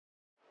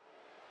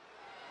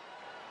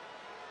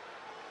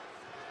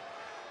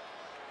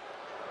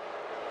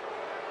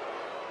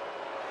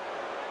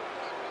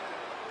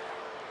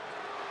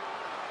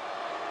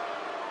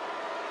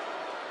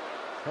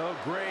Oh,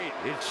 great.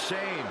 It's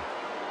Shane.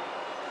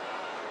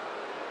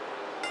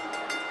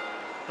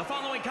 The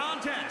following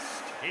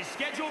contest is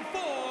scheduled for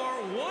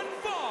one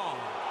fall.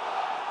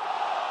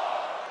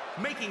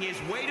 Making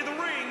his way to the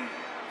ring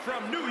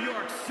from New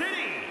York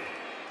City,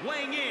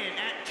 weighing in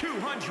at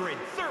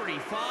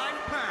 235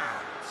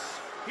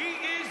 pounds. He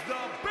is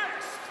the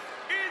best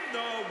in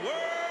the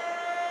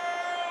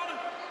world,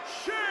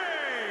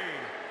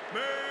 Shane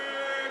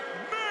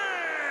McMahon.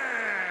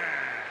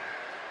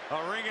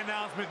 A ring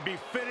announcement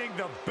befitting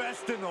the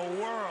best in the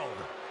world.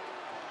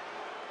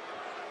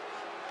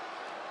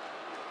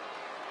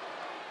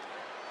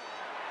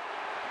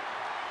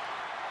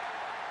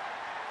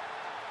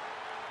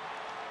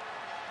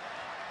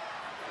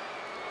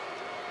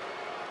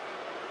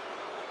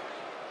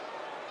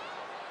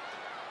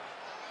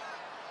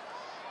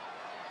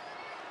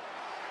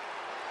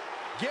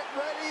 Get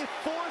ready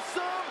for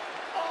some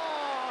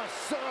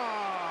awesome!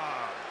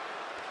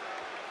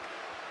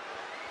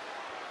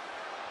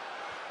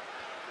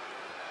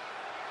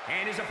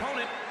 And his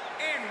opponent,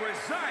 and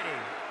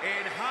residing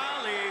in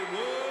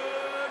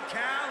Hollywood,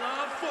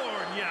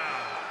 California,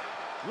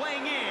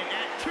 weighing in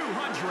at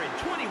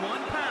 221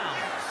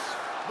 pounds,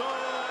 The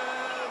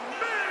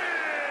Miz!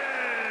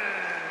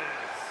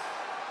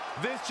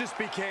 This just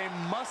became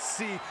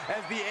must-see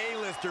as the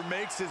A-lister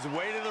makes his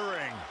way to the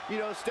ring. You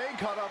know, staying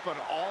caught up on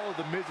all of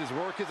the Miz's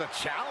work is a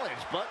challenge,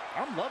 but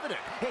I'm loving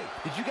it. Hey,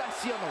 did you guys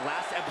see on the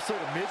last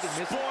episode of Miz and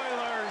Miz?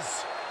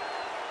 Spoilers!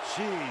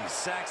 Jeez,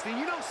 Saxton,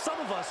 you know some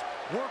of us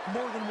work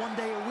more than one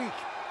day a week.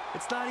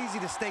 It's not easy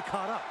to stay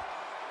caught up.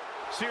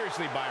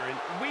 Seriously, Byron,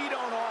 we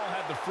don't all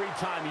have the free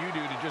time you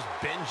do to just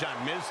binge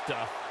on Miz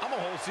stuff. I'm a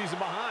whole season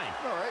behind.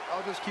 All right,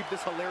 I'll just keep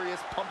this hilarious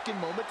pumpkin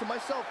moment to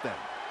myself then.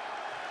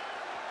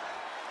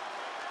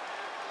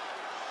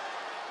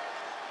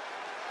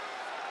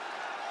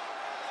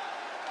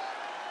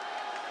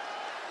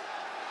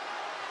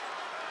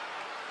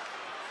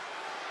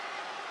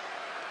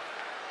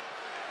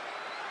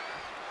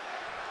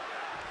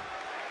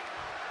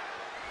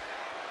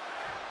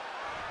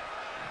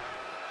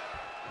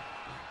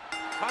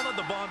 I thought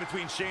the bond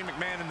between Shane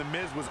McMahon and The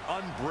Miz was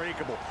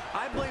unbreakable.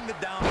 I blame the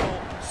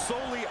downfall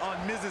solely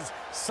on Miz's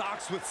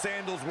socks with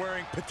sandals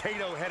wearing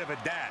potato head of a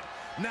dad.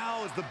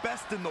 Now, as the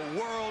best in the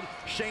world,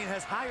 Shane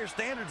has higher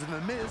standards than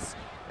The Miz.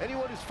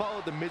 Anyone who's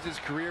followed the Miz's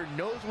career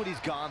knows what he's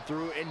gone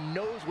through and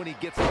knows when he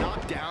gets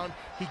knocked down,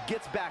 he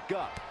gets back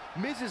up.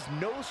 Miz is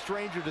no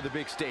stranger to the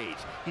big stage.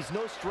 He's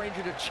no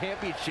stranger to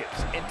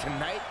championships. And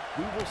tonight,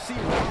 we will see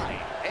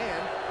why.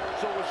 And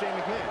so will Shane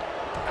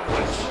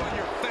McMahon. Destroy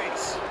your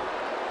face.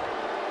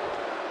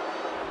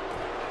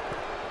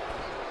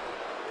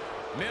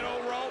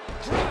 Middle rope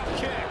drop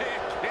kick.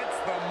 Hits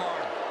the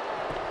mark.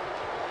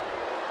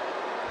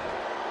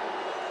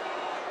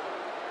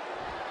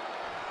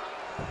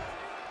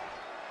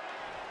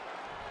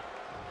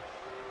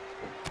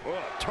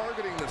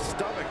 Targeting the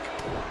stomach.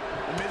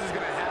 Miz is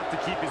going to have to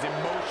keep his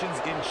emotions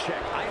in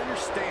check. I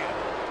understand.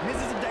 Miz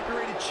is a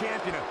decorated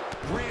champion,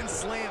 a Grand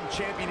Slam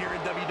champion here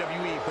in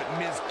WWE, but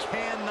Miz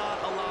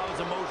cannot allow his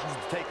emotions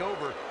to take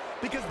over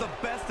because the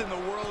best in the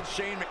world,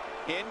 Shane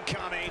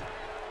Incoming.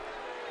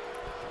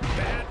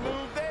 Bad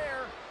move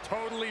there.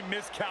 Totally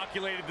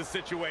miscalculated the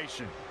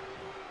situation.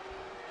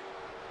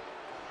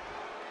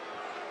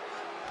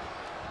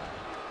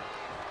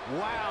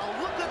 Wow,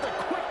 look at the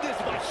quickness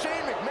by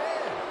Shane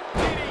McMahon.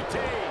 DDT.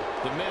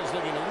 The Miz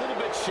looking a little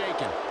bit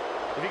shaken.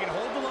 If he can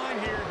hold the line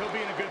here, he'll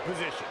be in a good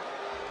position.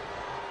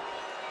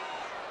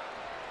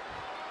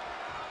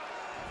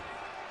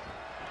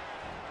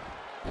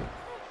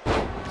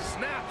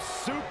 Snap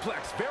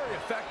suplex, very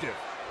effective.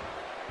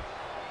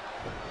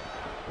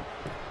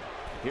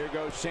 Here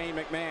goes Shane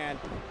McMahon.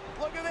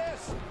 Look at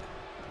this.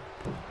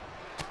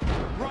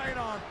 Right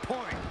on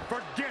point.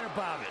 Forget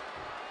about it.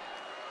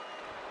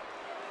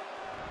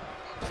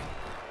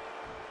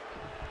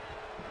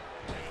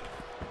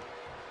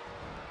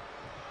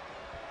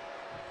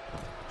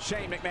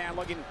 Shane McMahon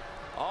looking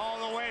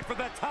All the way for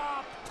the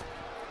top.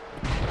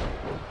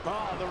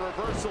 the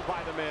reversal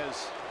by The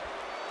Miz.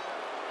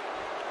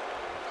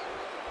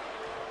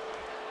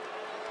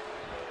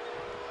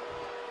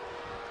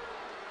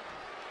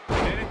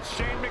 And it's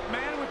Shane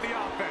McMahon with the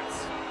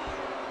offense.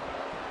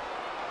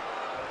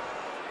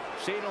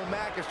 Shane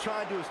O'Mac is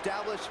trying to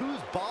establish who's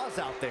boss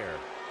out there.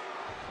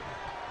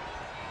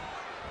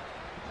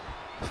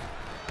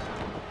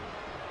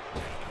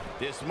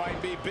 This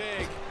might be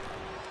big.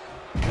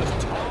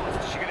 Just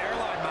tossed. She can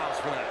airline miles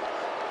for that.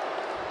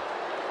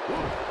 Ooh,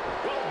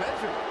 well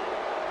measured.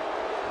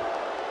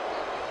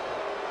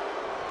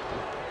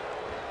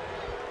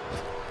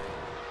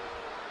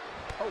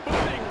 Oh,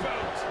 big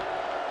boot.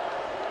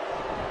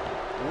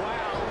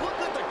 Wow, look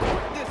at the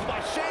quickness by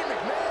Shane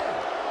McMahon.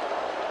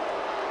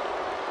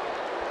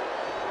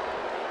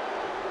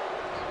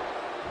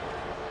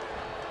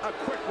 A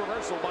quick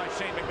reversal by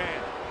Shane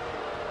McMahon.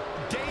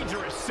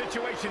 Dangerous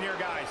situation here,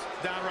 guys.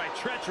 Downright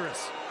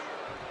treacherous.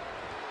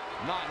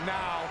 Not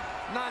now.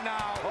 Not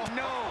now. Oh,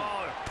 no.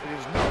 Oh, it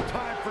is no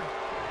time for...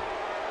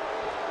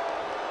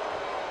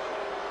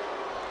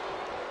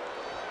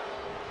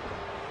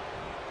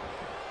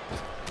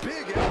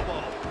 Big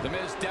elbow. The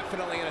Miz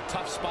definitely in a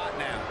tough spot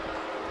now.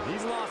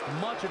 He's lost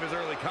much of his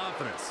early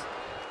confidence.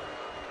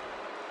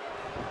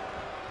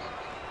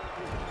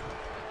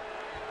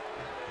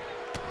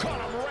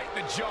 Caught him right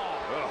in the jaw.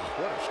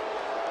 What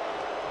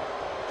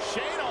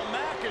Shane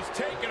O'Mac is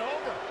taking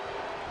over.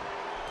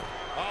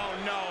 Oh,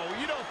 no.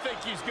 You don't think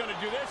he's going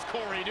to do this,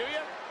 Corey, do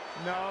you?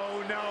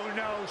 No, no,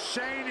 no.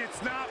 Shane,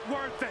 it's not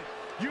worth it.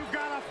 You've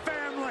got a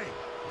family.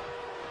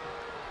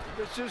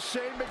 This is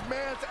Shane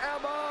McMahon's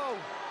MO.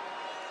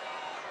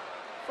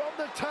 From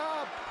the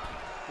top.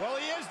 Well,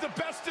 he is the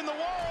best in the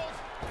world.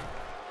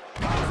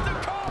 Coast to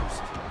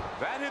coast.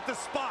 That hit the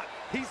spot.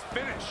 He's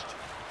finished.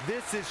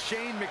 This is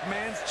Shane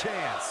McMahon's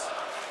chance.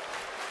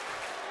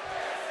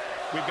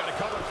 We've got it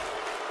covered.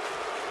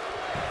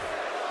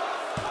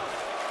 1,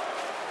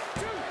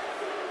 2,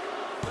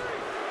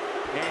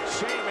 3. And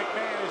Shane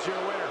McMahon is your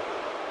winner.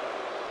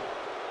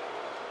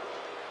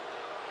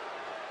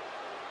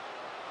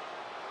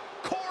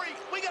 Corey,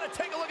 we got to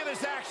take a look at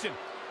this action.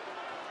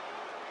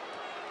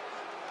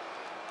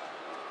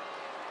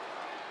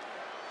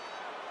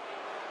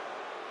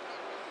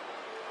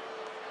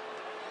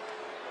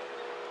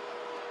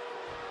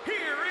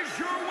 Here is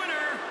your winner,